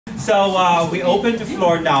So we open the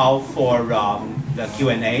floor now for the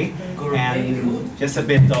Q&A, and just a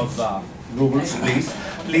bit of rules, please.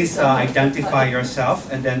 Please identify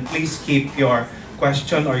yourself, and then please keep your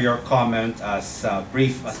question or your comment as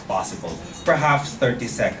brief as possible, perhaps 30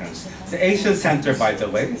 seconds. The Asian Center, by the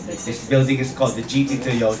way, this building is called the GT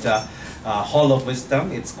Toyota Hall of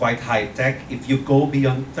Wisdom. It's quite high-tech. If you go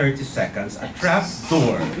beyond 30 seconds, a trap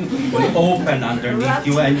door will open underneath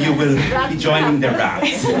you and you will be joining the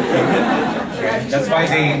rats. Okay? That's why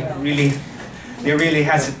they really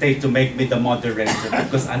hesitate to make me the moderator,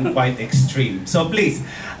 because I'm quite extreme. So please,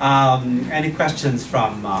 any questions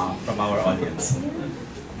from our audience?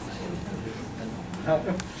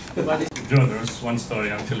 Joe, there's one story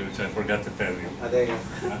actually which I forgot to tell you.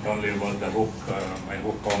 Not only about the hook, my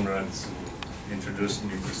hook comrades who introduced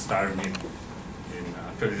me to star meat in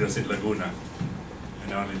actually just in Laguna.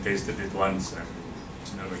 And I only tasted it once and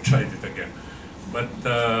never tried it again. But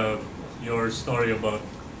your story about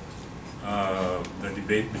the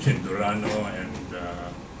debate between Durano and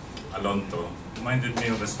Alonto reminded me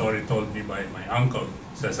of a story told me by my uncle,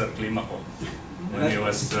 Cesar Climaco, when he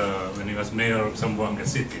was mayor of Zamboanga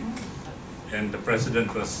City, and the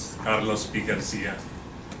president was Carlos P. Garcia.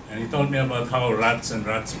 And he told me about how rats and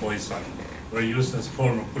rats poison were used as a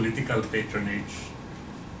form of political patronage.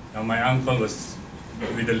 Now my uncle was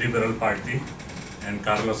with the Liberal Party, and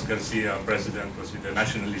Carlos Garcia, president, was with the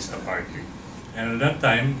Nacionalista Party. And at that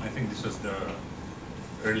time, I think this was the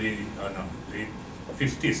late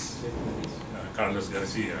 50s, Carlos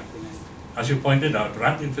Garcia. As you pointed out,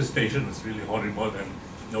 rat infestation was really horrible, and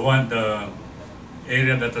the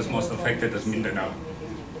area that was most affected was Mindanao.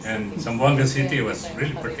 And Zamboanga City was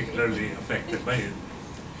really particularly affected by it.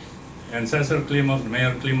 And Cesar Climaco,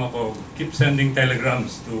 Mayor Climaco, kept sending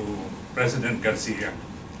telegrams to President Garcia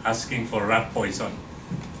asking for rat poison,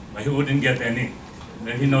 but he wouldn't get any.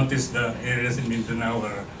 Then he noticed the areas in Mindanao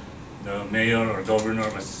where the mayor or governor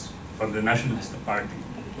was from the Nationalist Party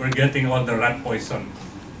were getting all the rat poison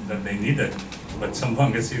that they needed, but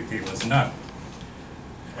Zamboanga City was not.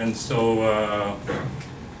 And so,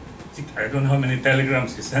 I don't know how many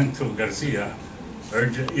telegrams he sent to Garcia,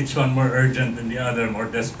 each one more urgent than the other, more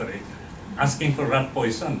desperate, asking for rat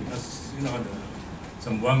poison, because, you know,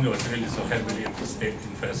 Zamboanga was really so heavily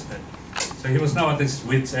infested. So he was now at his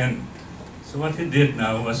wit's end. So what he did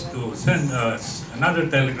now was to send us another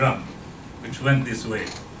telegram, which went this way,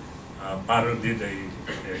 parodied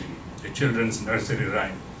a children's nursery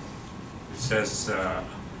rhyme. It says,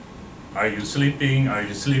 "Are you sleeping? Are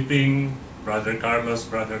you sleeping? Brother Carlos,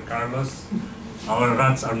 Brother Carlos. Our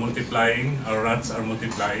rats are multiplying, our rats are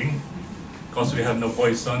multiplying. Cause we have no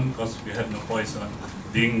poison, cause we have no poison.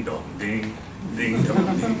 Ding dong, ding, ding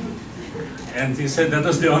dong, ding." And he said that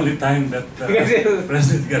was the only time that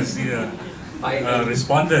President Garcia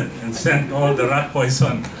responded and sent all the rat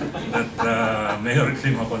poison that Mayor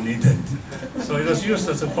Climaco needed. So it was used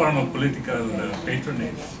as a form of political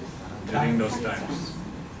patronage during those times.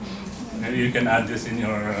 Maybe you can add this in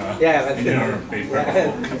your paper.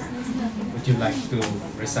 Would you like to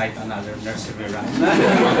recite another nursery rhyme?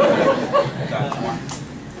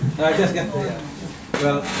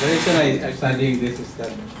 Well, the reason I'm studying this is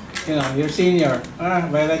that, you know, your senior, I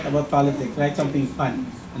write about politics, write something fun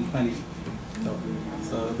and funny.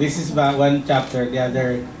 So this is one chapter. The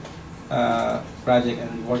other project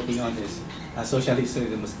I'm working on is social history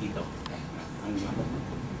of the mosquito.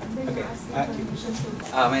 Okay.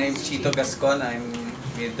 My name is Chito Gascon. I'm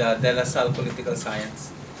with De La Salle Political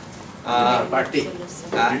Science. Party.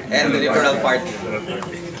 And the Liberal Party,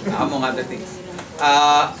 among other things.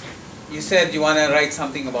 You said you want to write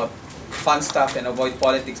something about fun stuff and avoid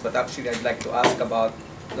politics, but actually I'd like to ask about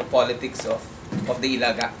the politics of the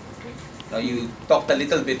Ilaga. Now, you talked a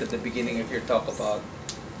little bit at the beginning of your talk about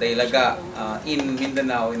the Ilaga in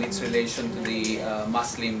Mindanao and its relation to the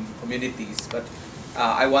Muslim communities, but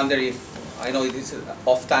I wonder if, I know it is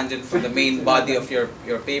off tangent from the main body of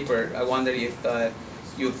your paper, I wonder if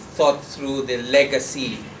you've thought through the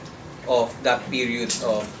legacy of that period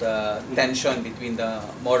of the tension between the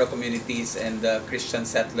Moro communities and the Christian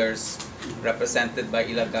settlers represented by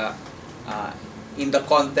Ilaga in the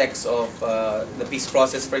context of the peace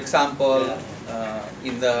process, for example,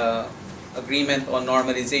 in the agreement on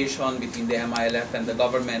normalization between the MILF and the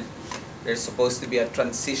government. There's supposed to be a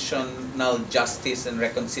Transitional Justice and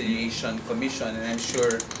Reconciliation Commission, and I'm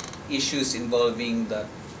sure issues involving the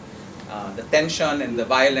tension and the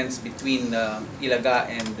violence between Ilaga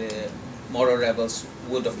and the Moro rebels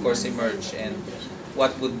would of course emerge, and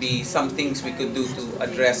what would be some things we could do to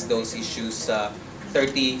address those issues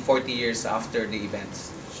 30, 40 years after the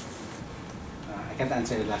events? I can't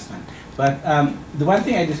answer the last one. But the one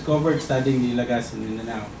thing I discovered studying the Ilagas in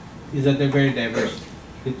Mindanao is that they're very diverse.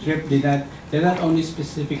 The trip they're not only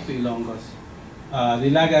specific to Ilonggos. The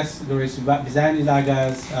Ilagas, there is Visayan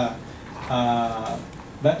Ilagas,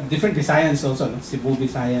 but different Visayans also, no? Cebu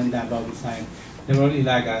Visayan, Davao Visayan, they were all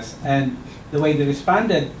Ilagas. And the way they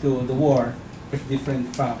responded to the war was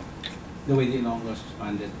different from the way the Ilonggos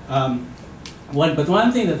responded. But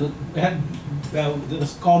one thing that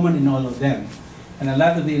was common in all of them, and a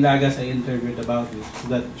lot of the Ilagas I interviewed about this,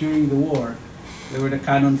 that during the war, they were the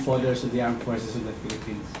cannon foders of the armed forces of the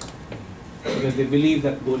Philippines. Because they believed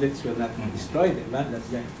that bullets will not destroy them. That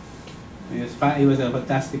guy. He was a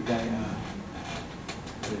fantastic guy.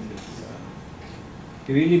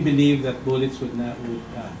 He really believed that bullets would not,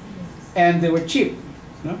 and they were cheap.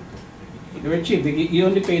 No? They were cheap. You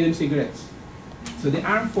only pay them cigarettes. So the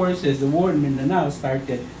armed forces, the war in Mindanao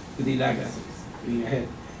started with the Ilagas being ahead.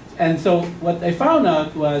 And so what I found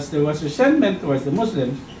out was there was resentment towards the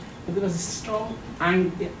Muslims, but there was a strong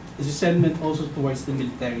resentment also towards the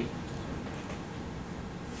military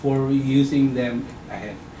for using them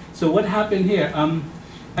ahead. So what happened here?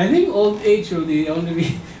 I think old age will be the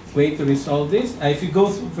only way to resolve this. If you go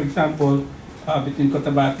through, for example, between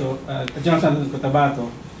Cotabato, General Santos and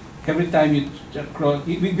Cotabato, every time you cross,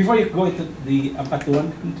 before you go into the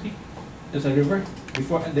Ampatuan country, there's a river.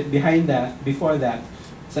 Before that,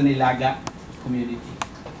 it's an Ilaga community.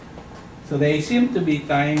 So they seem to be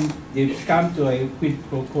they've come to a quid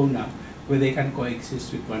pro quo now, where they can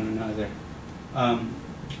coexist with one another.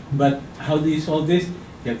 But how do you solve this?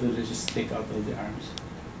 You have to just take out all the arms.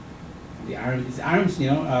 It's arms,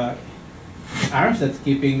 arms that's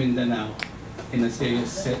keeping Mindanao in a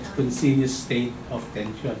serious, continuous state of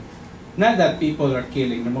tension. Not that people are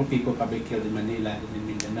killing, more people probably killed in Manila than in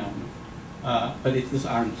Mindanao. No? But it's those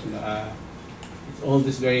arms, it's all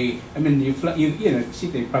this very, I mean, see,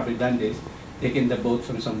 they've probably done this, taken the boat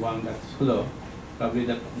from Zamboanga to Sulu, probably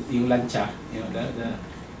yung lancha,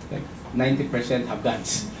 like 90% have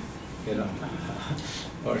guns,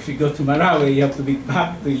 or if you go to Marawi, you have to be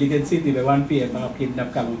back to Iligan City by 1 p.m.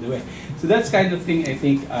 Kidnap come on the way. So that's kind of thing I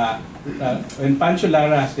think, when Pancho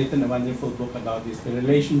Lara has written a wonderful book about this, the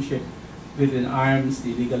relationship between arms,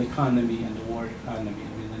 the illegal economy, and the war economy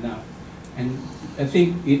in Mindanao. And I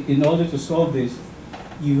think in order to solve this,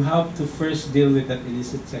 you have to first deal with that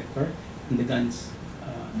illicit sector and the guns.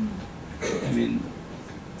 I mean,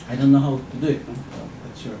 I don't know how to do it. No?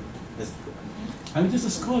 Not sure. I'm just a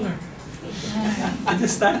scholar. I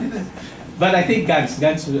just started it. But I think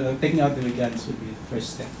taking out the guns would be the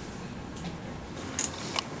first step.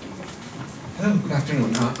 Hello, good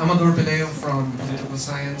afternoon. I'm Amador Peleo from Political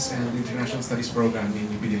Science and International Studies Program in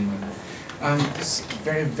Philippines-Diliman. It's a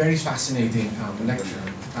very, very fascinating lecture,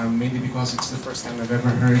 mainly because it's the first time I've ever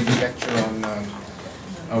heard a lecture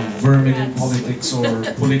on vermin in politics or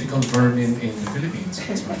political vermin in the Philippines.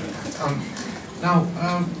 Now,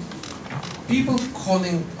 people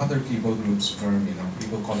calling other people groups vermin,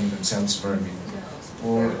 people calling themselves vermin,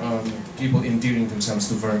 or people endearing themselves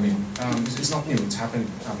to vermin, it's not new. It's happened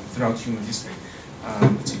throughout human history.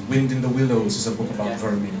 Let's see, Wind in the Willows is a book about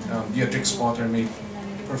vermin. Beatrix Potter made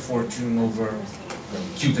her fortune over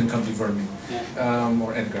cute and cuddly vermin,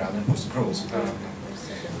 or Edgar Allan Poe's Crows.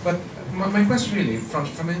 But my question really, from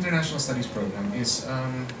an international studies program, is,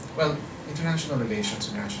 well, international relations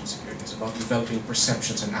and national security is about developing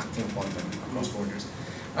perceptions and acting upon them across borders.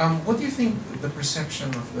 What do you think the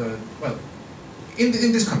perception of the, well, in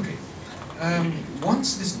this country,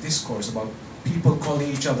 once this discourse about people calling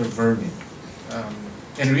each other vermin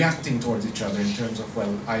and reacting towards each other in terms of,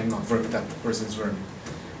 well, I'm not vermin, that person's vermin,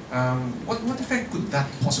 what effect could that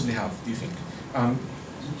possibly have, do you think?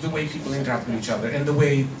 The way people interact with each other and the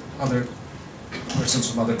way other persons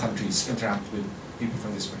from other countries interact with people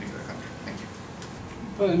from this particular country. Thank you.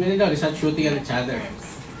 Well, I mean, they start shooting at each other.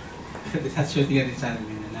 They start shooting at each other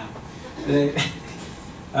now.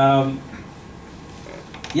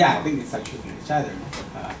 Yeah, I think they start shooting at each other.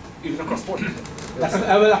 Even across borders?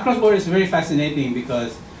 Well, across borders is very fascinating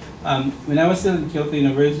because when I was still in Kyoto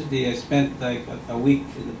University, I spent like a week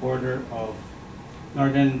in the border of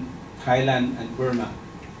northern Thailand and Burma,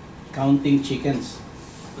 counting chickens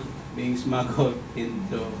being smuggled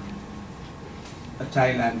into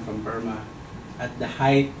Thailand from Burma at the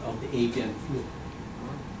height of the avian flu.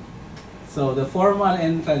 So the formal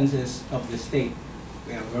entrances of the state,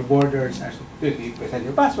 where borders are, you present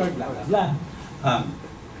your passport, blah, blah, blah.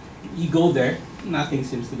 You go there, nothing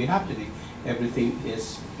seems to be happening. Everything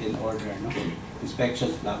is in order, no?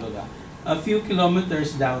 Inspections, blah, blah, blah. A few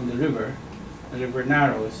kilometers down the river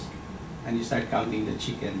narrows, and you start counting the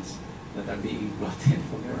chickens. that are being brought in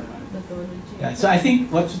from Burma. Yeah, so I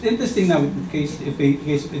think what's interesting now with the case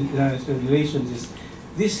of international relations is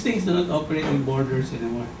these things do not operate in borders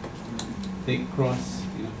anymore. They cross,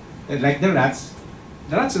 you know, like the rats.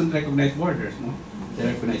 The rats don't recognize borders, no? They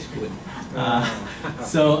recognize food.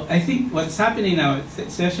 So I think what's happening now,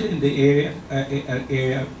 especially in the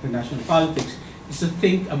area of international politics, is to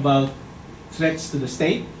think about threats to the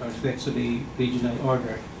state or threats to the regional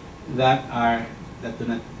order that do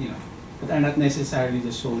not, you know, that are not necessarily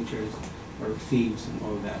the soldiers or themes and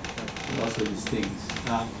all that, but also these things.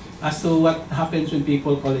 As to what happens when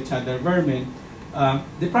people call each other vermin,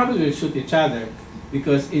 they probably will shoot each other,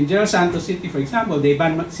 because in General Santos City, for example, they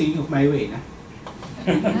ban singing of My Way, nah?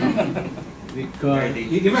 Because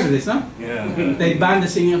you heard this, no? Yeah. They banned the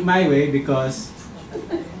singing of My Way because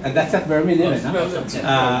that's not vermin, no?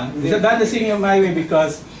 They banned the singing of My Way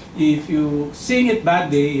because if you sing it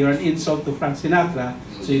badly, you're an insult to Frank Sinatra,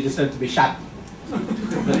 so you deserve to be shot.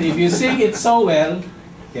 But if you sing it so well,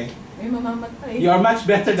 okay, you are much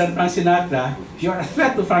better than Frank Sinatra. You are a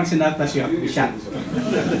threat to Frank Sinatra, so you have to be shot.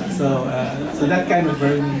 So that kind of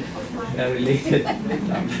vermin related.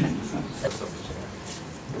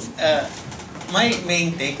 My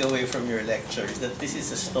main takeaway from your lecture is that this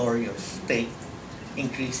is a story of state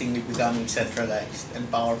increasingly becoming centralized and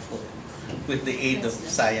powerful with the aid of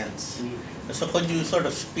science. So could you sort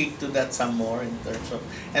of speak to that some more in terms of,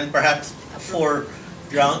 and perhaps for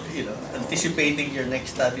anticipating your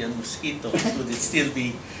next study on mosquitoes, would it still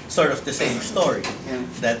be sort of the same story,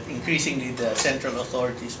 that increasingly the central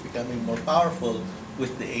authority is becoming more powerful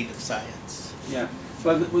with the aid of science? Yeah.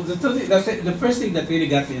 Well, the first thing that really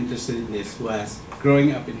got me interested in this was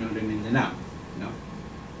growing up in northern Mindanao. You know,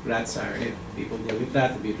 rats are, people deal with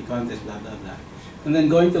rats, the beauty contest, blah, blah, blah. And then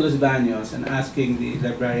going to Los Baños and asking the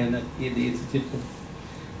librarian at the Institute of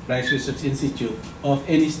Rice Research Institute of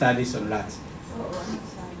any studies on rats.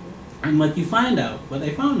 And what I found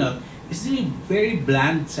out is really very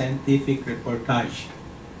bland scientific reportage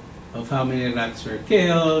of how many rats were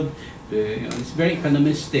killed. You know, it's very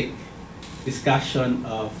economistic discussion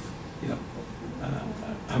of, you know,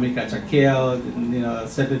 how many rats are killed in, you know, a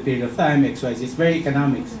certain period of time, X, Y, Z. It's very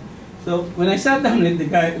economics. So when I sat down with the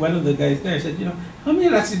guy, one of the guys there, I said, you know, how many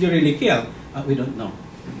rats did you really kill? We don't know.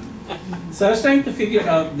 So I was trying to figure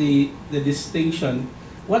out the distinction.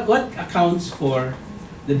 What accounts for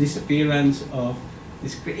the disappearance of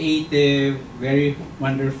these creative, very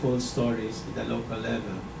wonderful stories at the local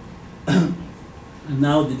level? And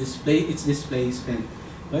now its displacement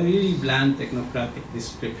by a really bland technocratic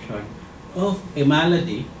description of a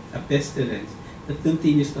malady, a pestilence, that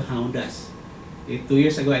continues to hound us. 2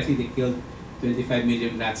 years ago, I think they killed 25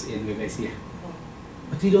 million rats in Vivesia.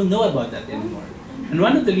 But we don't know about that anymore. And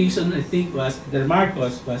one of the reasons, I think, was, the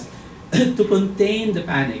Marcos was, to contain the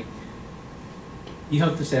panic, you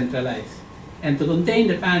have to centralize. And to contain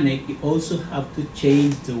the panic, you also have to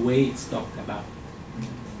change the way it's talked about.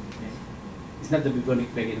 Okay? It's not the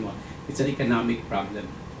bubonic plague anymore. It's an economic problem,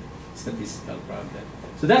 statistical problem.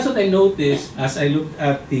 So that's what I noticed as I looked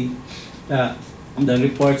at the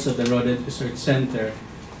reports of the Rodent Research Center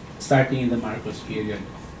starting in the Marcos period.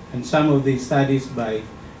 And some of the studies by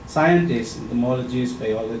scientists, entomologists,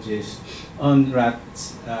 biologists on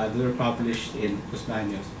rats that were published in Los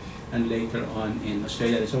Baños and later on in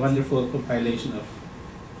Australia. There's a wonderful compilation of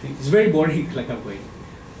things. It's very boring, like a way.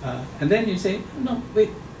 And then you say, no,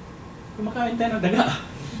 wait, kumakain tayo ng daga.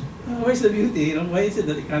 Where's the beauty? You know, why is it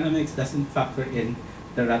that economics doesn't factor in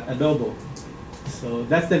the rat adobo? So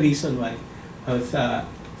that's the reason why I was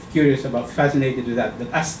curious about, fascinated with that.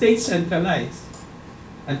 But as states centralize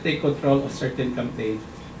and take control of certain campaigns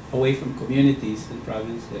away from communities and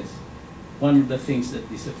provinces, one of the things that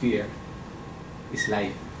disappear is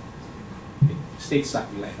life. States suck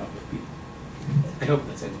the life out of people. I hope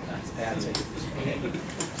that's it. I answered it.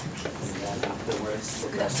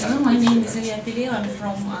 Hello, my name is Ariadne. I'm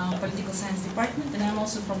from Political Science Department, and I'm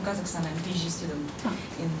also from Kazakhstan. I'm a PhD student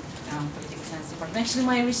in Political Science Department. Actually,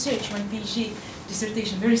 my research, my PhD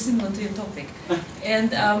dissertation, very similar to your topic.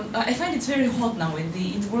 And I find it's very hot now in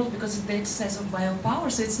the world because of the exercise of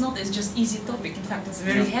biopower. So it's not just easy topic. In fact, it's a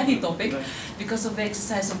very heavy topic because of the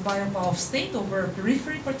exercise of biopower of state over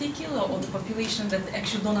periphery, particular, or the population that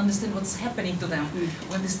actually don't understand what's happening to them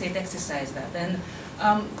when the state exercises that. And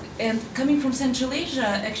And coming from Central Asia,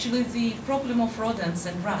 actually the problem of rodents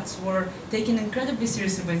and rats were taken incredibly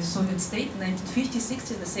seriously by the Soviet state in 1950s,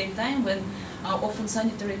 60s, the same time when often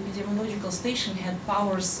sanitary epidemiological station had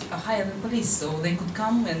powers higher than police, so they could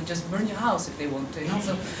come and just burn your house if they want to. You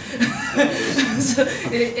know?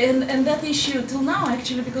 And that issue till now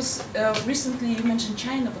actually, because recently you mentioned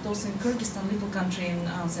China, but also in Kyrgyzstan, little country in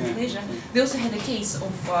Central Asia, they also had a case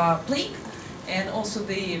of plague. And also,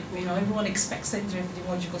 everyone expects the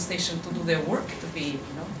epidemiological station to do their work, to be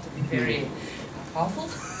very powerful.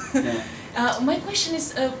 My question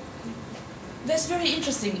is, that's very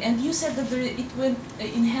interesting. And you said that it went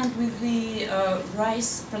in hand with the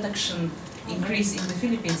rice production increase in the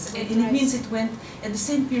Philippines, and it means it went at the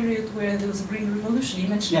same period where there was a Green Revolution. You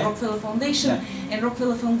mentioned Rockefeller Foundation, and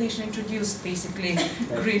Rockefeller Foundation introduced basically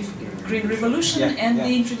Green Revolution, and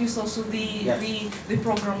they introduced also the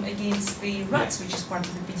program against the rats, which is part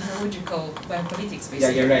of epidemiological biopolitics. Basically. Yeah,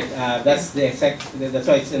 you're right. That's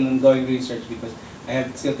why it's an ongoing research, because I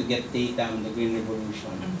have still to get data on the Green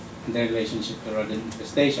Revolution. And their relationship to rodent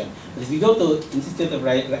infestation. But if you go to Institute of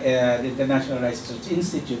the International Rice Research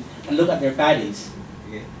Institute and look at their paddies,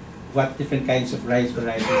 okay, what different kinds of rice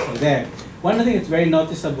varieties are there, one of the things that's very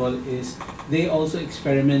noticeable is they also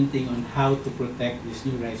experimenting on how to protect these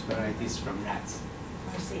new rice varieties from rats.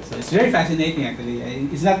 So it's very fascinating actually.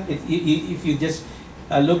 It's not, if you just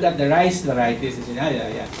look at the rice varieties and say,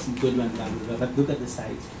 yeah, it's a good one, but look at the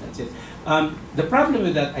size, that's it. The problem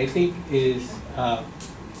with that, I think, is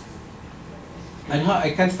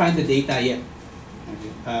I can't find the data yet.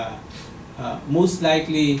 Most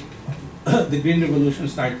likely, the Green Revolution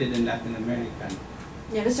started in Latin America.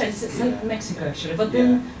 Yeah, that's right. It's like Mexico actually, but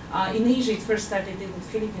then in Asia it first started in the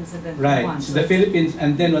Philippines and then Taiwan. So the Philippines,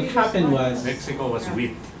 and then what happened was Mexico was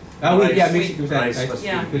wheat. Wheat, yeah, Mexico was rice was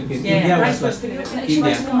Philippines. Yeah, India rice was Philippines.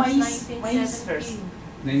 India. Actually, maize first.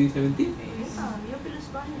 1917.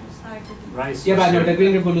 Rice. Yeah, but no, the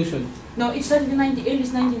Green Revolution. No, it started in the early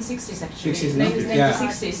 1960s actually. 60s,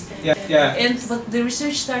 1960s. Yeah. But the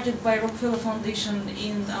research started by Rockefeller Foundation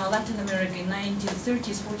in Latin America in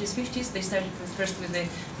 1930s, 40s, 50s. They started first with the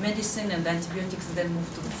medicine and the antibiotics, and then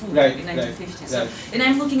moved to the food in 1950s. So, and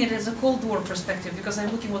I'm looking at it as a Cold War perspective, because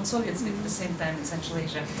I'm looking what Soviets did at the same time in Central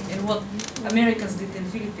Asia and what Americans did in the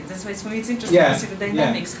Philippines. That's why for me it's interesting to see the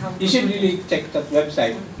dynamics. How you should really check that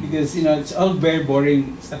website, because it's all very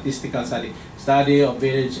boring statistical study of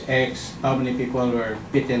village X, how many people were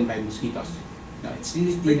bitten by mosquitoes. No, it's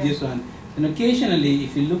really tedious one. And occasionally,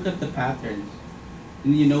 if you look at the patterns,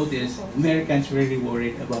 and you notice Americans are really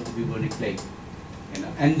worried about the bubonic plague.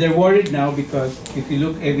 And they're worried now because if you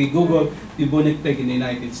look, if we Google bubonic plague in the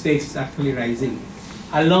United States, it's actually rising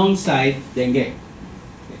alongside dengue.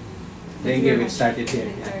 Dengue, which started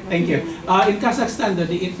here. Thank you. In Kazakhstan, do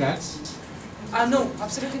they eat rats? No,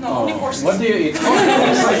 absolutely not. Only horses. What do you eat?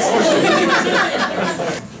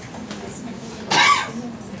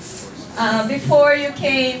 Before you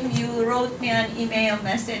came, you wrote me an email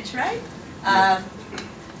message, right?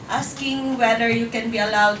 Asking whether you can be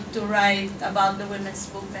allowed to write about the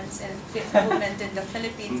women's movement in the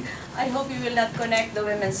Philippines. I hope you will not connect the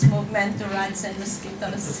women's movement to rats and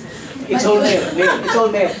mosquitoes. It's all male. It's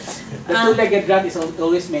all male. The two-legged rat is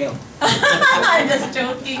always male. I'm just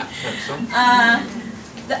joking.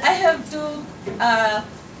 I have two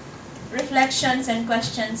reflections and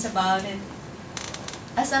questions about it.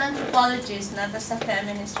 As an anthropologist, not as a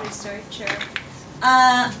feminist researcher,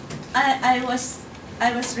 I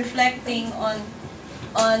was reflecting on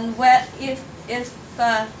where if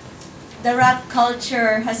the rat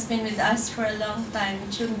culture has been with us for a long time.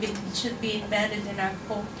 It should be embedded in our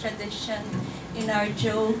folk tradition, in our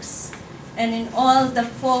jokes, and in all the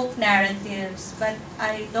folk narratives. But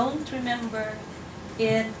I don't remember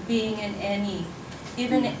it being in any.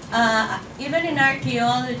 Even in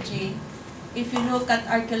archaeology, if you look at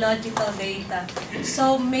archaeological data,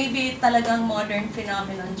 so maybe talagang modern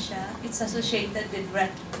phenomenon siya. It's associated with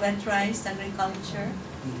wet rice agriculture,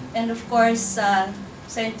 and of course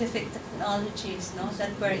scientific technologies, no,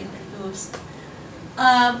 that were introduced.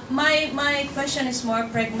 My question is more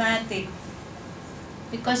pragmatic,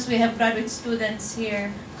 because we have graduate students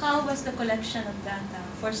here. How was the collection of data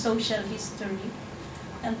for social history,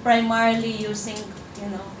 and primarily using,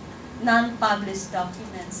 non-published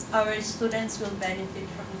documents? Our students will benefit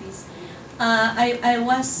from this. I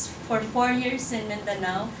was for 4 years in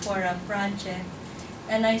Mindanao for a project,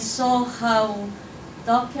 and I saw how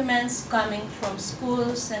documents coming from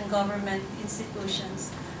schools and government institutions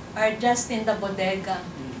are just in the bodega.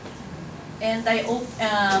 And I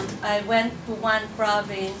went to one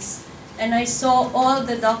province, and I saw all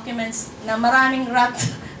the documents na maraming rat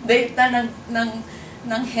data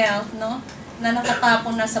ng health, no? Na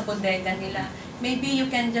nakatapon na sa bodega nila. Maybe you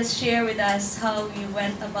can just share with us how you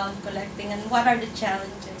went about collecting and what are the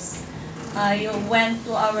challenges. You went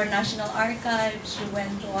to our National Archives, you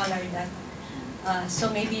went to all our data. So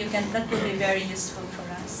maybe you can, that would be very useful for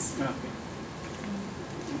us. Okay.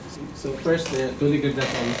 So first, Tuligar, that's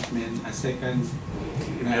always been. A second,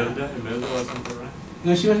 Imelda wasn't the rat?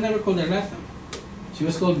 no, she was never called a rat. She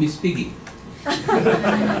was called Miss Piggy.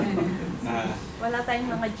 Wala tayong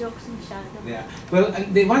mga jokes masyado. Yeah. Well,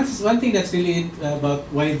 one thing that's really about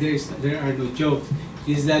why there are no jokes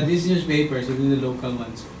is that these newspapers, even the local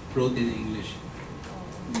ones, wrote in English.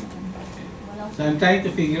 Okay. So I'm trying to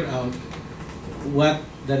figure out what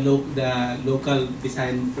the local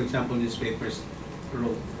design, for example, newspapers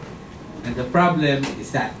wrote. And the problem is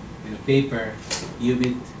that in a paper,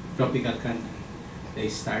 humid tropical content, they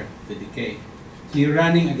start to decay. So you're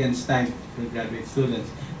running against time for graduate students.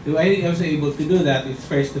 The way I was able to do that is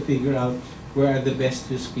first to figure out where are the best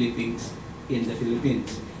used clippings in the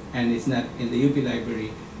Philippines. And it's not in the UP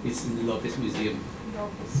Library, it's in the Lopez Museum.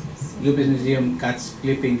 Lopez Museum cuts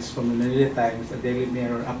clippings from the Manila Times, the Daily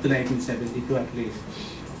Mirror, up to 1972 at least,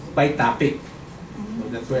 by topic. So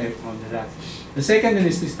that's where I found that. The second one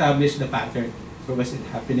is to establish the pattern for what's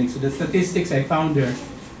happening. So the statistics I found there,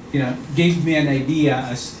 gave me an idea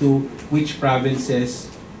as to which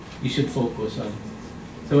provinces you should focus on.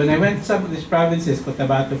 So when I went to some of these provinces,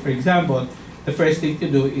 Cotabato for example, the first thing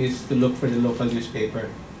to do is to look for the local newspaper.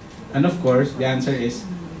 And of course, the answer is,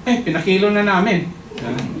 pinakilo na namin.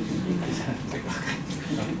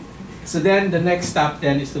 So then the next stop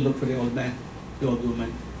then is to look for the old man, the old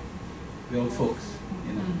woman, the old folks,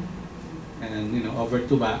 and over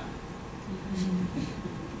tuba,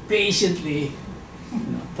 patiently,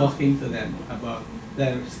 talking to them about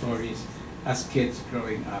their stories as kids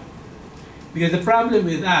growing up. Because the problem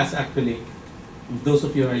with us, actually, those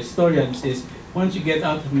of you who are historians, is once you get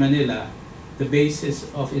out of Manila, the basis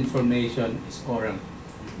of information is oral.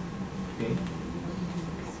 Okay?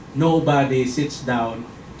 Nobody sits down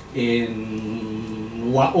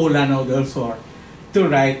in Waolano del Sur to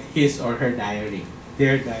write his or her diary,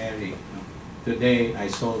 their diary. Today I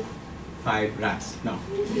sold 5 rats. No.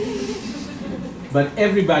 But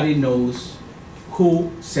everybody knows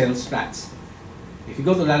who sells rats. If you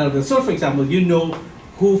go to Lanao del Sur, for example, you know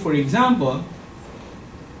who, for example,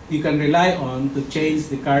 you can rely on to change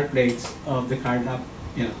the car plates of the carnap,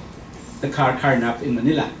 the carnap in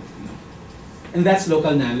Manila. And that's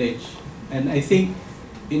local knowledge. And I think,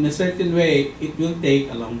 in a certain way, it will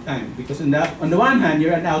take a long time. Because on the one hand,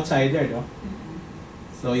 you're an outsider, no?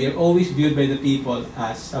 So you're always viewed by the people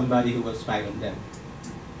as somebody who will spy on them.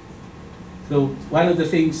 So one of the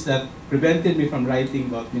things that prevented me from writing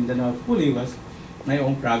about Mindanao fully was my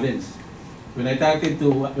own province. When I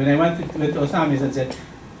went to Osamis and said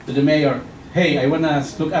to the mayor, hey, I want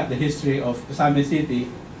to look at the history of Osamis City,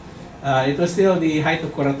 it was still the height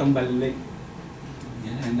of Coratong Balilay.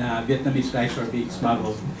 And Vietnamese rice were being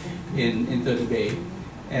smuggled into the bay.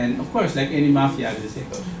 And of course, like any mafia, they say,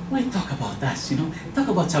 why talk about us, talk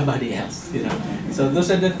about somebody else, So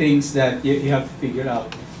those are the things that you have to figure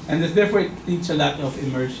out. And therefore, it needs a lot of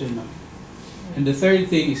immersion. And the third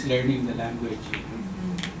thing is learning the language.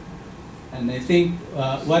 And I think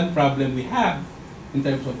one problem we have in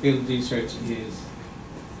terms of field research is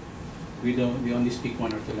we only speak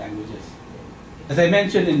 1 or 2 languages. As I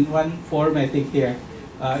mentioned in one forum, I think here,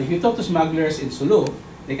 if you talk to smugglers in Sulu,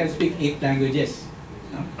 they can speak 8 languages.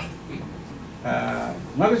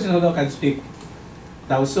 Smugglers in Sulu can speak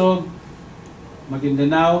Tausug,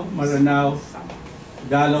 Maguindanao, Maranao,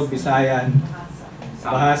 Tagalog, Visayan,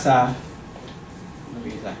 Bahasa,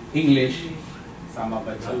 English,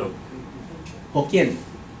 Hokkien,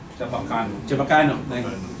 Chabacano.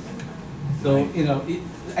 So,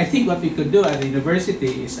 I think what we could do at the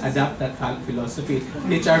university is adapt that philosophy,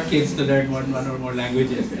 teach our kids to learn one or more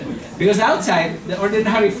languages. Because outside, the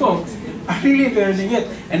ordinary folks are really learning it.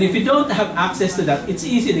 And if you don't have access to that, it's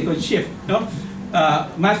easy, they could shift. No?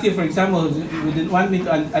 Matthew, for example, wouldn't want me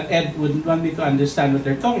to understand what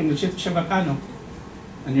they're talking, would shift to Chabacano.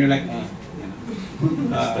 And you're like,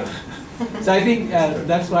 so I think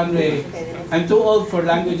that's one way. I'm too old for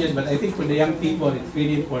languages, but I think for the young people, it's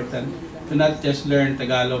really important to not just learn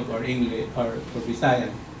Tagalog or English or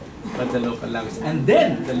Visayan, but the local language. And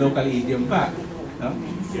then the local idiom pa. No?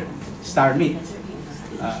 Star meat.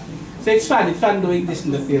 So it's fun doing this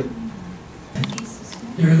in the field.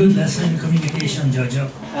 You're a good lesson in communication, Jojo.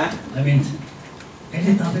 Huh? I mean,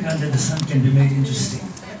 any topic under the sun can be made interesting.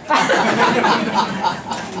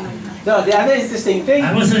 No, the other interesting thing.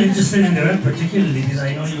 I wasn't interested in the rep particularly because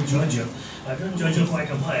I know you, Jojo. I've known Jojo quite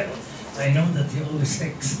a while. I know that he always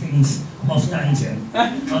takes things off tangent,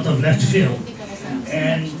 out of left field,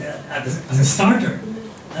 and as a starter,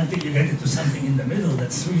 until you get into something in the middle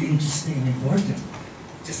that's really interesting and important,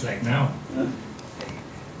 just like now.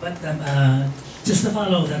 But just to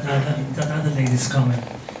follow that other lady's comment,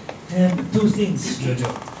 two things,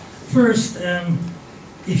 Jojo. First,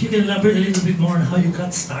 if you can elaborate a little bit more on how you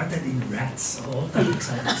got started in rats of all types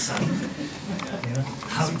of sound, you know,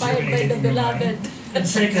 how it germinated in your mind. And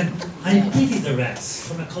second, I pity the rats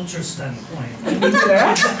from a culture standpoint. I mean,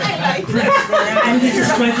 they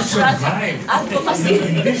just try to survive, you know,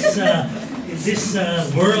 in this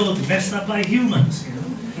world messed up by humans. You know,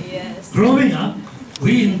 growing up,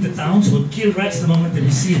 we in the towns would kill rats the moment that we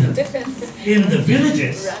see them. In the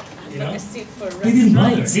villages, you know, they didn't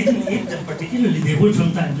bother. They didn't eat them particularly. They would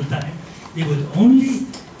from time to time. They would only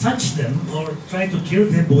touch them or try to kill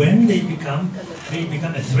them when they become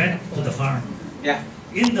a threat to the farm. Yeah.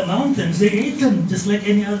 In the mountains, they ate them just like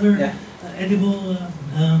any other edible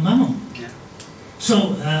mammal. Yeah.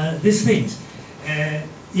 So these things,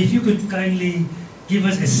 if you could kindly give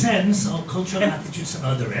us a sense of cultural attitudes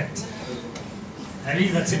about the rat. I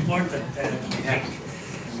mean, that's important.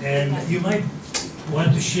 And you might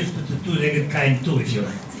want to shift to the two-legged kind too, if you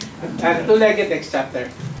like. Two-legged next chapter.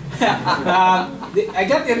 I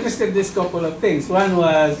got interested in this couple of things. One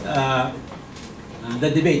was the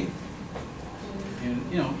debate.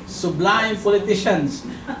 You know, sublime politicians,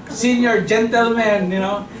 senior gentlemen, you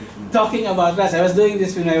know, talking about rats. I was doing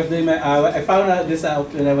this when I was doing my, I found out this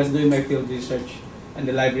out when I was doing my field research in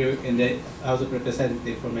the library in the House of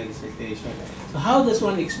Representatives for my dissertation. So how does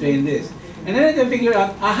one explain this? And then I can figure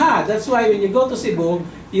out, aha, that's why when you go to Cebu,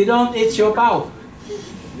 you don't eat Siopao.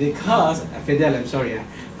 Because, Fidel, I'm sorry,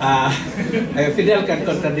 Fidel can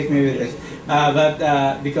contradict me with this,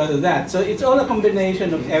 but because of that. So it's all a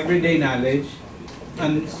combination of everyday knowledge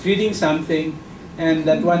and reading something, and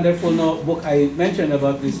that wonderful book I mentioned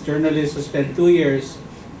about this journalist who spent 2 years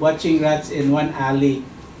watching rats in one alley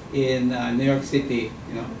in New York City,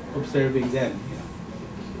 you know, observing them. You know.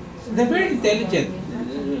 So they're very intelligent,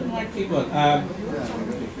 smart people.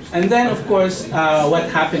 And then, of course, what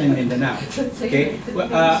happened in Mindanao. Okay,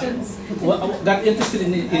 got interested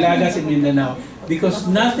in Ilagas in Mindanao because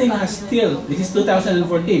nothing has still. This is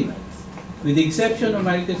 2014. With the exception of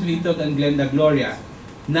Marites Litog and Glenda Gloria,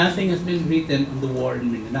 nothing has been written on the war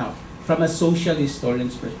in Mindanao from a social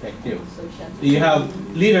historian's perspective. So you have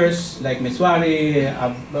leaders like Mesuari,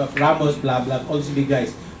 Ramos, blah, blah, all these big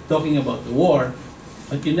guys talking about the war,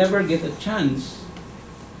 but you never get a chance.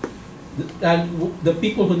 The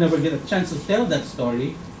people who never get a chance to tell that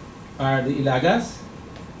story are the Ilagas,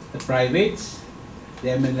 the privates, the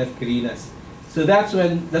MNF guerrillas. So that's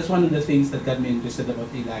one of the things that got me interested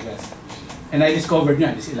about the Ilagas. And I discovered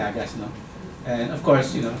these Ilagas, no? And of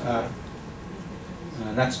course, you know,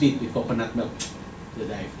 rat's meat with coconut milk to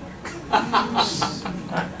die for.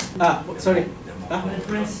 Sorry.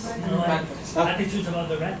 Attitudes about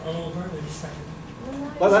the rat all over when you started.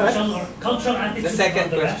 What? Cultural attitudes. The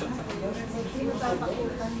second about the question. Rat.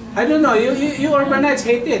 I don't know. You urbanites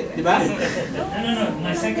hate it, di ba? No.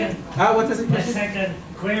 My second. What was it? My second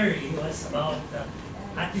query was about the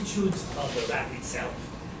attitudes of the rat itself.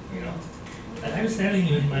 You know, and I was telling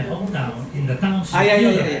you in my hometown, in the towns,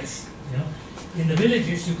 Yes. You know, in the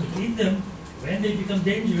villages you could eat them. When they become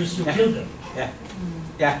dangerous, you kill them.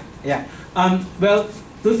 Yeah. Well,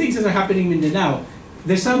 two things that are happening in Mindanao.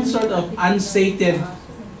 There's some sort of unsated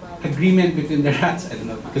agreement between the rats, I don't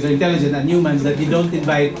know, because they're intelligent and humans, that you don't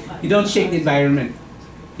shake the environment.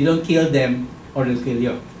 You don't kill them or they'll kill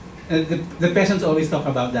you. The peasants always talk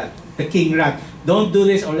about that. The king rat. Don't do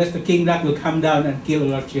this or else the king rat will come down and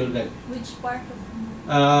kill our children. Which part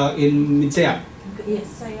of in Midsaya.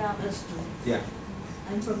 Yes, that's true. Yeah.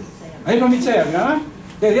 I'm from Midsaya. Ay, from Midsaya, no?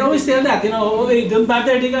 They always tell that, you know, don't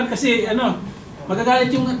bother digan kasi,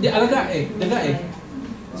 magagalit yung daga eh.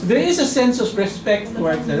 So there is a sense of respect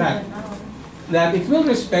towards the rat, that it will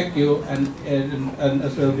respect you and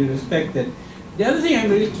as well be respected. The other thing I'm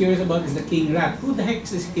really curious about is the king rat. Who the heck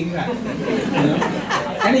is this king rat? You know?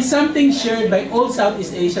 And it's something shared by all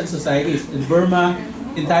Southeast Asian societies. In Burma,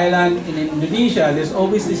 in Thailand, in Indonesia, there's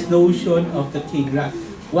always this notion of the king rat.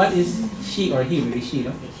 What is she or he? Maybe she,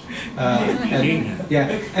 no?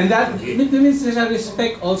 And that means there's a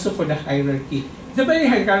respect also for the hierarchy. It's a very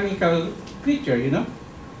hierarchical creature, you know.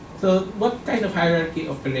 So what kind of hierarchy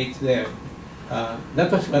operates there? That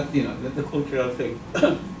was what, you know, the cultural thing.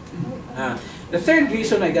 The third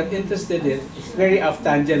reason I got interested in is very off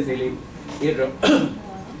tangent, really.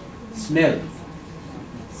 Smell.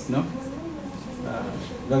 No?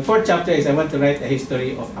 The fourth chapter is I want to write a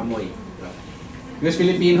history of amoy. Because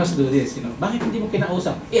Filipinos do this, you know. Bakit hindi mo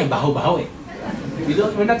kinausap? Ang baho-baho eh.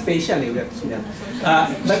 We're not facial eh.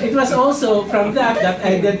 But it was also from that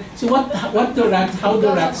I did. So how the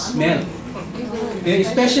rats smell.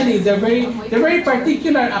 Especially they're very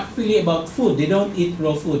particular actually about food. They don't eat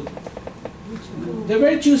raw food. They're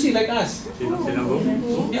very choosy like us.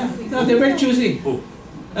 Yeah, no, they're very choosy. The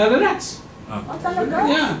rats.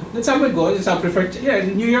 Yeah, that's how we go. That's how I prefer. Yeah,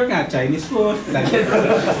 in New York, Chinese food.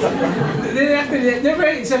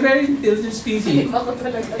 It's a very intelligent species.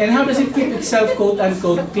 And how does it keep itself quote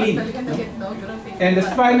unquote clean? No? And the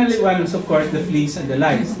final one is of course the fleas and the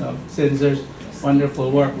lice. No? Caesar's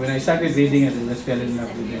wonderful work. When I started reading it, I just fell in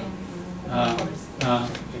love with it.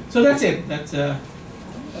 So that's it. That's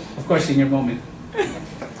of course in your moment.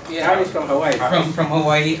 Yeah, I'm from Hawaii. From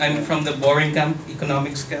Hawaii. I'm from the boring camp,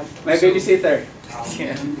 economics camp. My babysitter.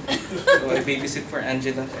 Yeah. So I babysit for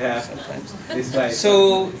Angela sometimes. This way.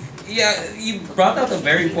 So yeah, you brought out a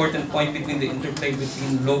very important point between the interplay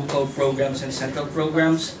between local programs and central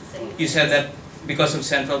programs. You said that because of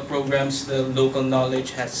central programs, the local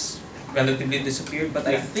knowledge has relatively disappeared, but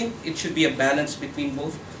I think it should be a balance between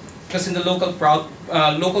both. Because in the local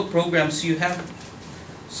programs, you have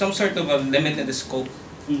some sort of a limit in the scope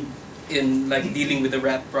in like dealing with the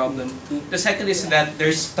rat problem. The second is that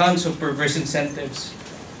there's tons of perverse incentives.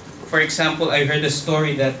 For example, I heard a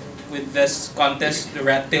story that with this contest, the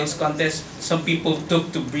rat tails contest, some people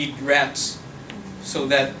took to breed rats so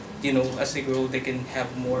that, you know, as they grow, they can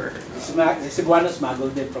have more. The Cebuano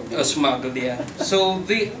smuggled them from the smuggled, yeah. So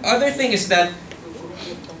the other thing is that,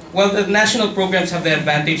 well, the national programs have the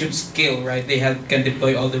advantage of scale, right? They can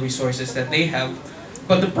deploy all the resources that they have.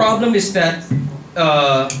 But the problem is that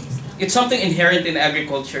it's something inherent in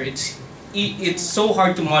agriculture. It's so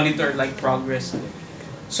hard to monitor like progress.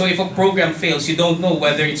 So if a program fails, you don't know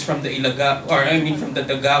whether it's from the Ilaga, or I mean from the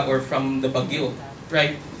Daga or from the Bagyo,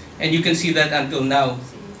 right? And you can see that until now.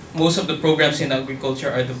 Most of the programs in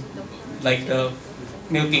agriculture are the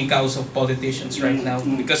milking cows of politicians right now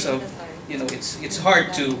because of, you know, it's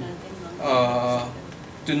hard to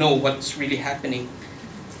know what's really happening.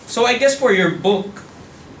 So I guess for your book,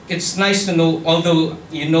 it's nice to know, although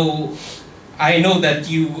you know, I know that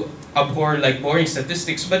you abhor like boring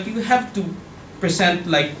statistics, but you have to present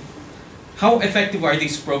like how effective are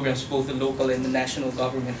these programs, both the local and the national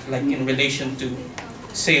government, like in relation to,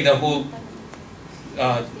 say, the whole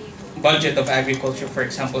budget of agriculture, for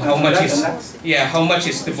example. How much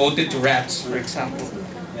is devoted to rats, for example?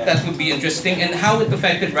 That would be interesting, and how it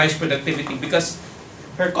affected rice productivity, because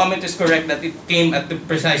her comment is correct that it came at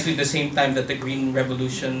precisely the same time that the Green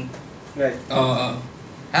Revolution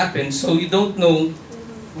happened. So you don't know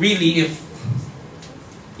really if,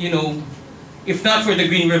 you know, if not for the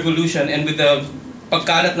Green Revolution and with the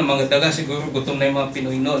pagkalat ng mga daga, siguro gutom na yung mga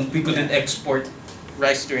Pinoy noon, we couldn't export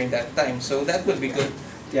rice during that time. So that would be good.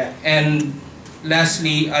 Yeah. And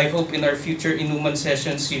lastly, I hope in our future inuman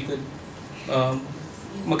sessions you could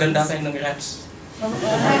maganda kayo ng rats.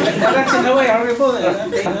 Rats in Hawaii, horrible.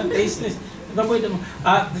 Tasteless.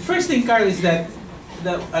 The first thing, Carl, is that,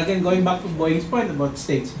 again, going back to Boying's point about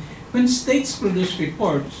states, when states produce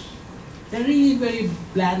reports, they're really very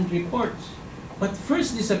bland reports. What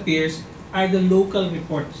first disappears are the local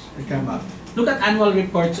reports that come out. Look at annual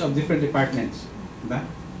reports of different departments. Diba?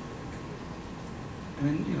 I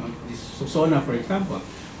mean, you know, this Sosona, for example.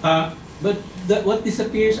 But what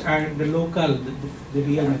disappears are the local, the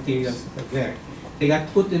real materials that are there. They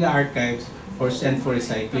got put in the archives or sent for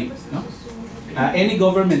recycling. No? Any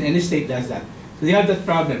government, any state does that. So they have that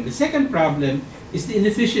problem. The second problem is the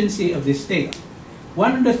inefficiency of the state.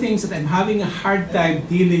 One of the things that I'm having a hard time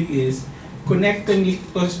dealing is connecting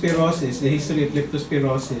leptospirosis, the history of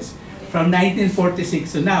leptospirosis, from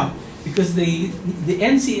 1946 to now. Because the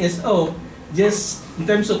NCSO, just in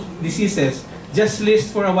terms of diseases, just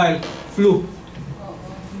lists for a while flu.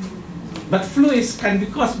 But flu can be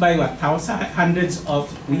caused by what? Hundreds of,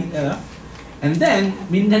 and then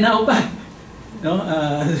Mindanao ba? No,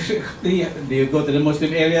 do you go to the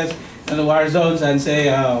Muslim areas and the war zones and say,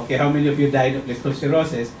 okay, how many of you died of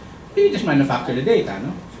leptospirosis? You just manufacture the data,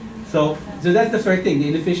 no? So that's the first thing, the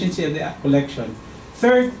inefficiency of the collection.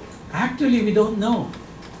 Third, actually we don't know.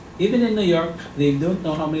 Even in New York, they don't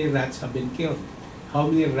know how many rats have been killed. How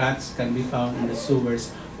many rats can be found in the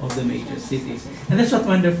sewers of the major cities. And that's what's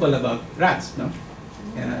wonderful about rats, no?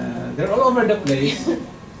 They're all over the place.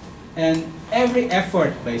 And every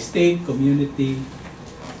effort by state, community,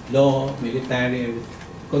 law, military,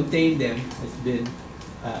 contain them has been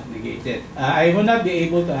negated. I will not be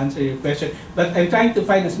able to answer your question, but I'm trying to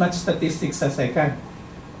find as much statistics as I can.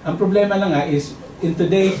 Ang problema lang is, in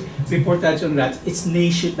today's reportage on rats, it's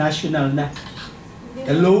national na.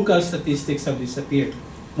 The local statistics have disappeared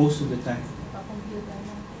most of the time.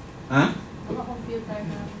 Ha?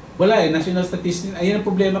 Wala eh, national statistics. Ayun ang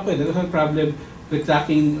problema ko eh. There's a problem with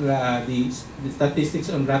tracking the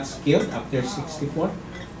statistics on rats killed after 64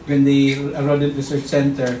 when the Rodent Research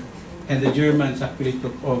Center and the Germans actually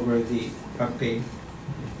took over the campaign.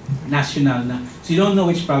 National na. So you don't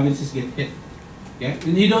know which provinces get hit. Yeah?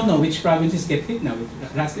 And you don't know which provinces get hit now with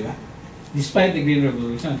rats, di ba? Despite the Green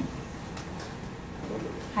Revolution.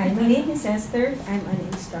 Hi, my name is Esther. I'm an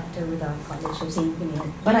instructor with the College of St.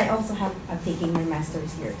 Philippine, but I also have taking my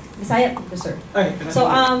master's here. Bisaya po, sir. So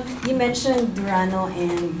you mentioned Durano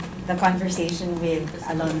and the conversation with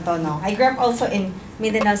Alonto, no? I grew up also in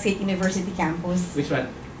Mindanao State University campus. Which one?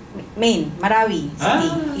 Maine, Marawi City,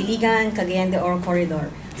 Iligan, Cagayan de Oro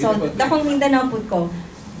Corridor. So, dakong Mindanao po ko.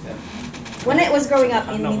 When I was growing up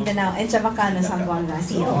in Mindanao, and Chavacano, Zamboanga,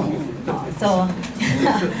 so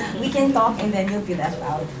we can talk and then you'll be left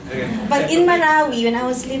out. But in Marawi, when I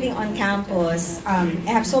was living on campus, I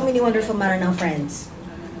have so many wonderful Maranao friends.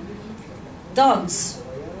 Dogs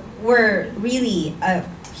were really a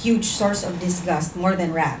huge source of disgust, more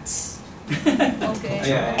than rats.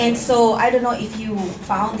 Okay. And so, I don't know if you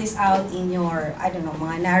found this out in your, I don't know,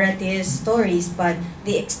 mga narratives, stories, but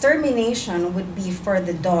the extermination would be for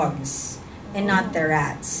the dogs and not the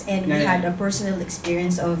rats. And we had a personal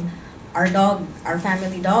experience of our dog, our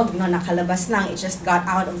family dog, no, nakalabas lang. It just got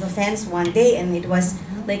out of the fence one day and it was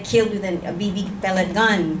like killed with a BB pellet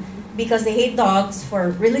gun because they hate dogs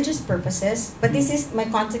for religious purposes. But this is, my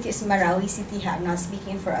context is Marawi City, I'm not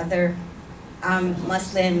speaking for other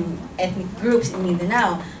Muslim ethnic groups in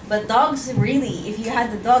Mindanao. But dogs, really, if you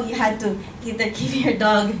had the dog, you had to either keep your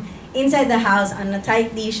dog inside the house on a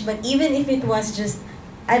tight leash, but even if it was just,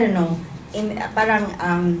 I don't know, if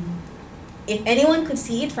anyone could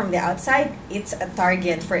see it from the outside, it's a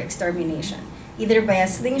target for extermination, either by a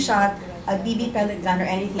slingshot, a BB pellet gun, or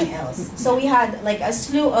anything else. So we had like a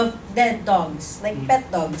slew of dead dogs, like pet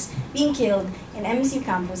dogs, being killed in MSU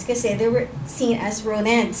campus because they were seen as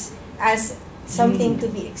rodents, as something to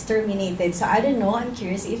be exterminated. So I don't know, I'm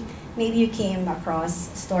curious if maybe you came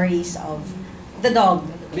across stories of the dog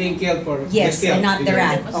being killed for yes, and not the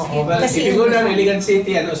rat. But if you go down Iligan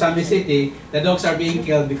City and Osambi City, the dogs are being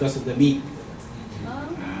killed because of the meat.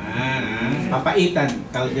 Papaitan,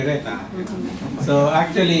 caldereta. So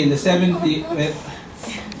actually in the 70s,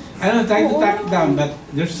 I don't know, trying to track it down, but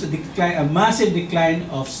there's a decline, a massive decline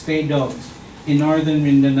of stray dogs in northern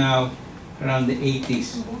Mindanao around the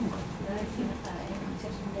 80s.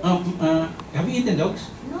 Have you eaten dogs?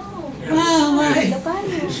 Ah, why?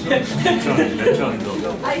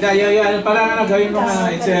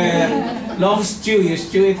 It's a long stew. You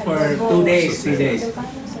stew it for 2 days, 3 days.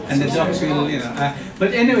 And the dogs will, you know.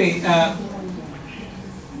 But anyway,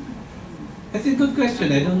 that's a good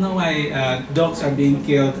question. I don't know why dogs are being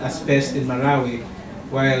killed as pests in Marawi,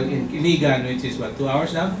 while in Iligan, which is what, 2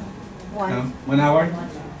 hours now? 1 hour?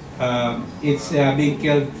 It's being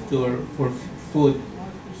killed for food.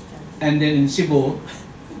 And then in Cebu,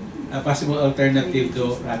 a possible alternative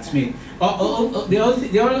to rat's meat. The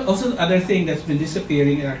also other thing that's been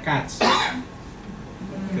disappearing are cats.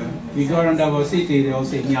 We go around Davao City, they all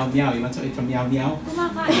say meow meow. You want to eat some meow meow?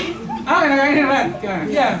 Ah, rat.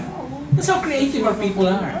 Yeah. That's how creative our people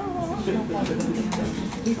are.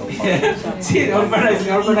 See, urbanize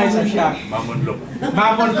our shop. Mamonlok.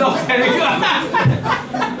 Mamonlok. There we go.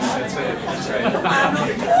 That's right.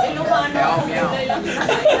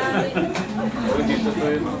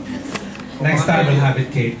 Next time we'll have it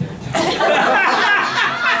catered.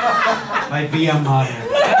 By Via Mare.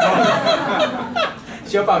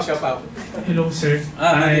 Siopao. Hello, sir.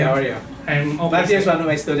 How are you? I'm okay. Matthew is one of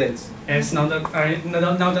my students. Yes, now that our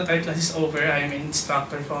class is over, I'm an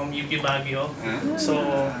instructor from UP Baguio.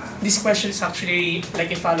 So this question is actually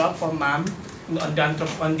like a follow-up from ma'am on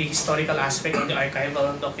the historical aspect of the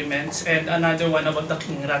archival documents, and another one about the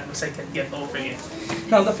king rat, because I can't get over it.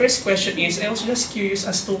 Now the first question is, I was just curious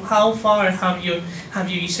as to how far have you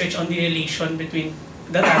researched on the relation between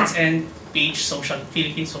the rats and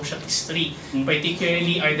Philippine social history.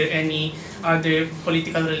 Particularly, are there any other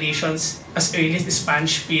political relations as early as the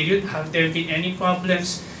Spanish period? Have there been any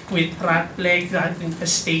problems with rat plague, rat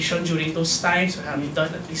infestation during those times? Or have you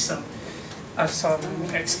done at least some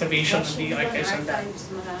excavation of the archives on that?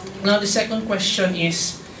 Now, the second question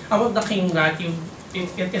is about the king rat. It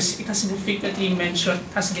has been frequently mentioned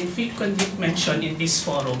in this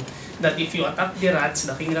forum that if you attack the rats,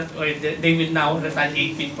 the king rat, or they will now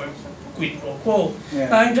retaliate with quid pro quo. Yeah.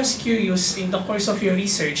 I'm just curious, in the course of your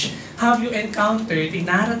research, have you encountered a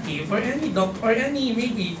narrative or any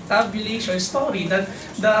maybe tabulation story that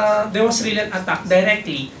there was really an attack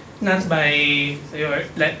directly, not by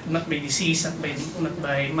disease, not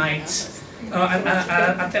by mites, an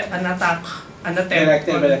attempt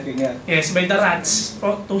yes, by the rats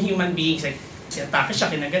to human beings, like atake siya,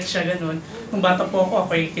 kinagat siya, ganun. Nung bata po ako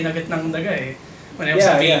ay kinagat ng daga eh. When I was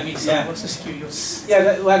a baby, so I was just curious. Yeah,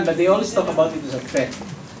 that one, but they always talk about it as a threat.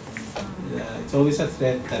 It's always a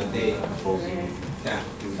threat that they,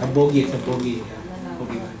 a bogey, it's a bogey,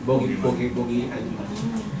 bogey animal.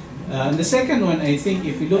 And the second one, I think,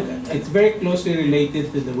 if you look, it's very closely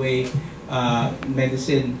related to the way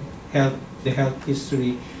medicine, the health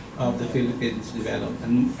history of the Philippines developed,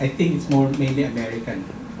 and I think it's mainly American,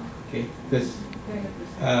 okay, because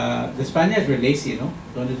the Spaniards were lazy,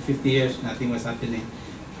 250 years, nothing was happening.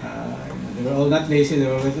 They were all not lazy, they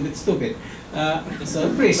were a little bit stupid.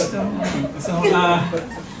 So priest.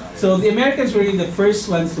 So the Americans were really the first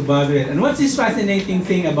ones to bother it. And what's this fascinating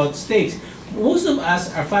thing about states? Most of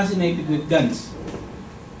us are fascinated with guns,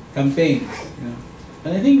 campaigns.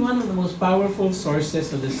 But I think one of the most powerful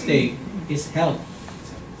sources of the state is health.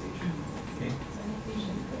 Okay?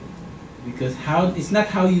 Because it's not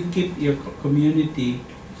how you keep your community.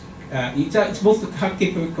 It's both to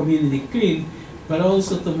keep your community clean, but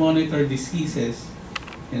also to monitor diseases,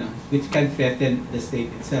 which can threaten the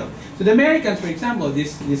state itself. So the Americans, for example,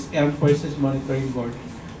 this Armed Forces Monitoring Board,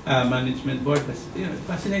 Management Board, was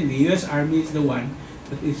fascinating. The U.S. Army is the one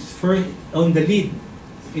that is first on the lead.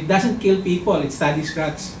 It doesn't kill people; it studies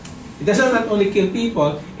rats. It doesn't not only kill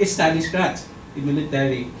people; it studies rats. The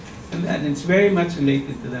military, and it's very much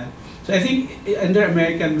related to that. So I think under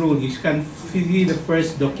American rule, you can see the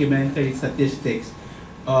first documentary statistics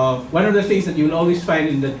of one of the things that you will always find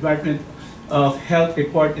in the Department of Health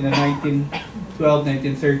report in the 1912,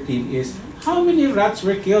 1913 is how many rats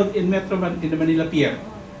were killed in the Manila Pier.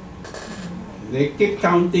 They keep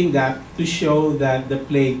counting that to show that the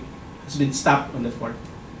plague has been stopped on the fort.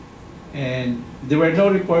 And there were no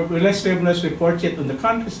less reports yet on the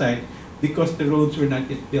countryside because the roads were not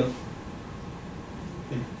yet built.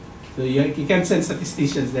 So you can't send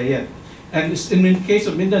statisticians there yet. And in the case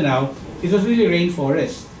of Mindanao, it was really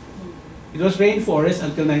rainforest. It was rainforest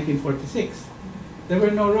until 1946. There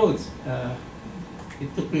were no roads.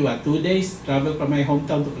 It took me, 2 days to travel from my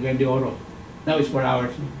hometown to Cagayan de Oro. Now it's 4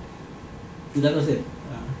 hours. And that was it.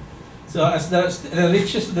 So as the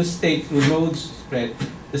riches of the state through roads spread,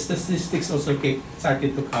 the statistics also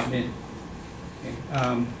started to come in. Okay.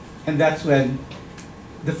 And that's when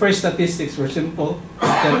the first statistics were simple.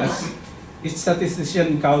 Tell us, if statistician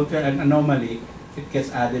encounter an anomaly, it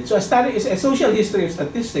gets added. So a social history of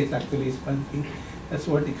statistics actually is one thing that's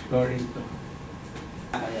worth exploring too.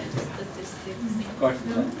 Of course.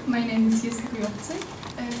 Hello, my name is Jessica.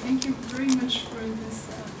 Thank you very much for this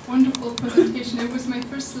wonderful presentation. It was my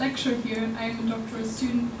first lecture here. I am a doctoral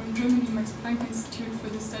student from Germany, Max Planck Institute for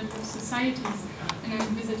the Study of Societies, and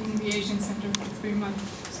I'm visiting the Asian Center for 3 months.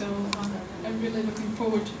 So I'm really looking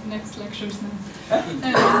forward to the next lectures now.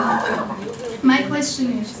 My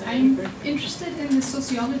question is, I'm interested in the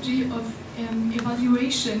sociology of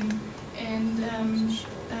evaluation and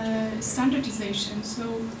standardization.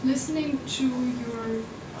 So listening to your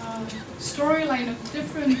storyline of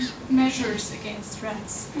different measures against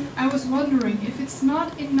threats, I was wondering if it's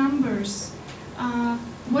not in numbers,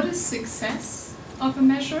 what is success of a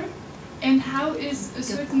measure, and how is a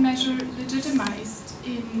certain measure legitimized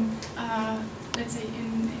in, let's say,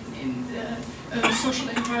 in the social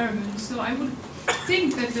environment? So I would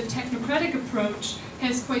think that the technocratic approach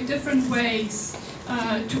has quite different ways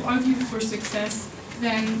to argue for success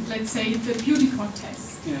than, let's say, the beauty contest.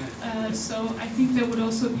 Yeah. So I think there would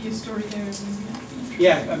also be a story there.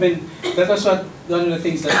 Yeah, I mean, that was one of the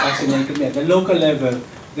things that fascinated me. At the local level,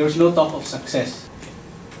 there was no talk of success.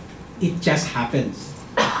 It just happens.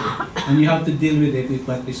 Okay? And you have to deal with it with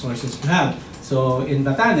what resources you have. So in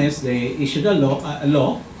Batanes, they issued a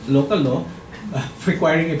local law,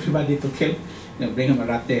 requiring everybody to kill, bring them a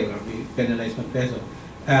rat tail or be penalized with peso.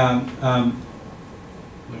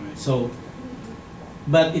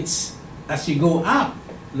 But it's, as you go up,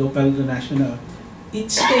 local to national,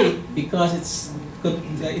 each state, because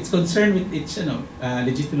it's concerned with its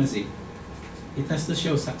legitimacy, it has to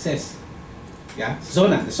show success. Yeah,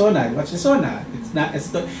 the SONA. What's the SONA? It's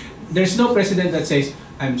not. There's no president that says,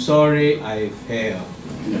 "I'm sorry, I failed."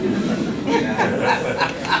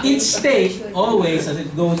 Yeah. Each state always, as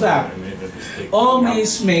it goes up,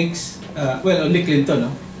 always makes. Well, only Clinton,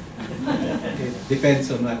 no? It depends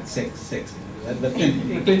on what sex. that. But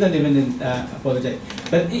Clinton even didn't apologize.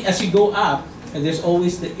 But as you go up, there's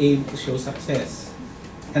always the aim to show success.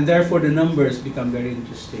 And therefore the numbers become very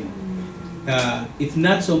interesting. It's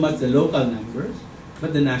not so much the local numbers,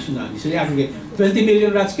 but the national. So you aggregate 20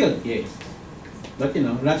 million rats killed, yes. But you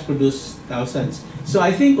know, rats produce thousands. So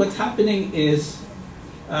I think what's happening is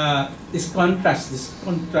this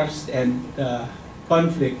contrast and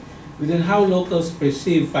conflict within how locals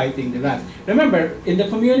perceive fighting the rats. Remember, in the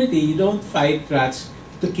community, you don't fight rats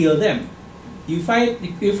to kill them. You fight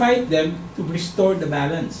them to restore the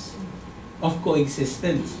balance of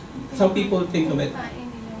coexistence. That's how people think of it.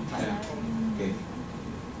 Yeah. Okay.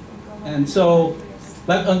 And so,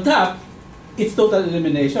 but on top, it's total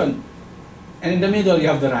elimination. And in the middle, you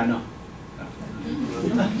have the rano.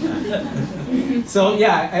 So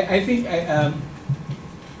yeah, I think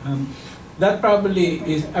that probably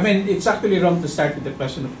is, I mean, it's actually wrong to start with the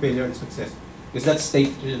question of failure and success, because that's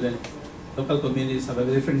state-driven. Local communities have a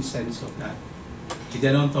different sense of that. If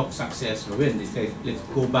they don't talk success or win, they say, let's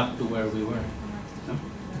go back to where we were. No?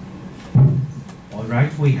 All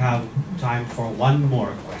right, we have time for one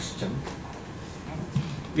more question.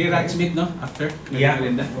 We rat meet, no? After? Yeah.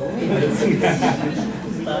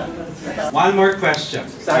 One more question.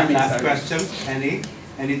 Last question.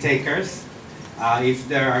 Any takers? If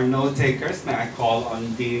there are no takers, may I call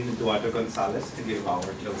on Dean Eduardo Gonzalez to give our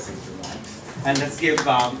closing remarks. And let's give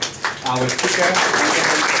our speaker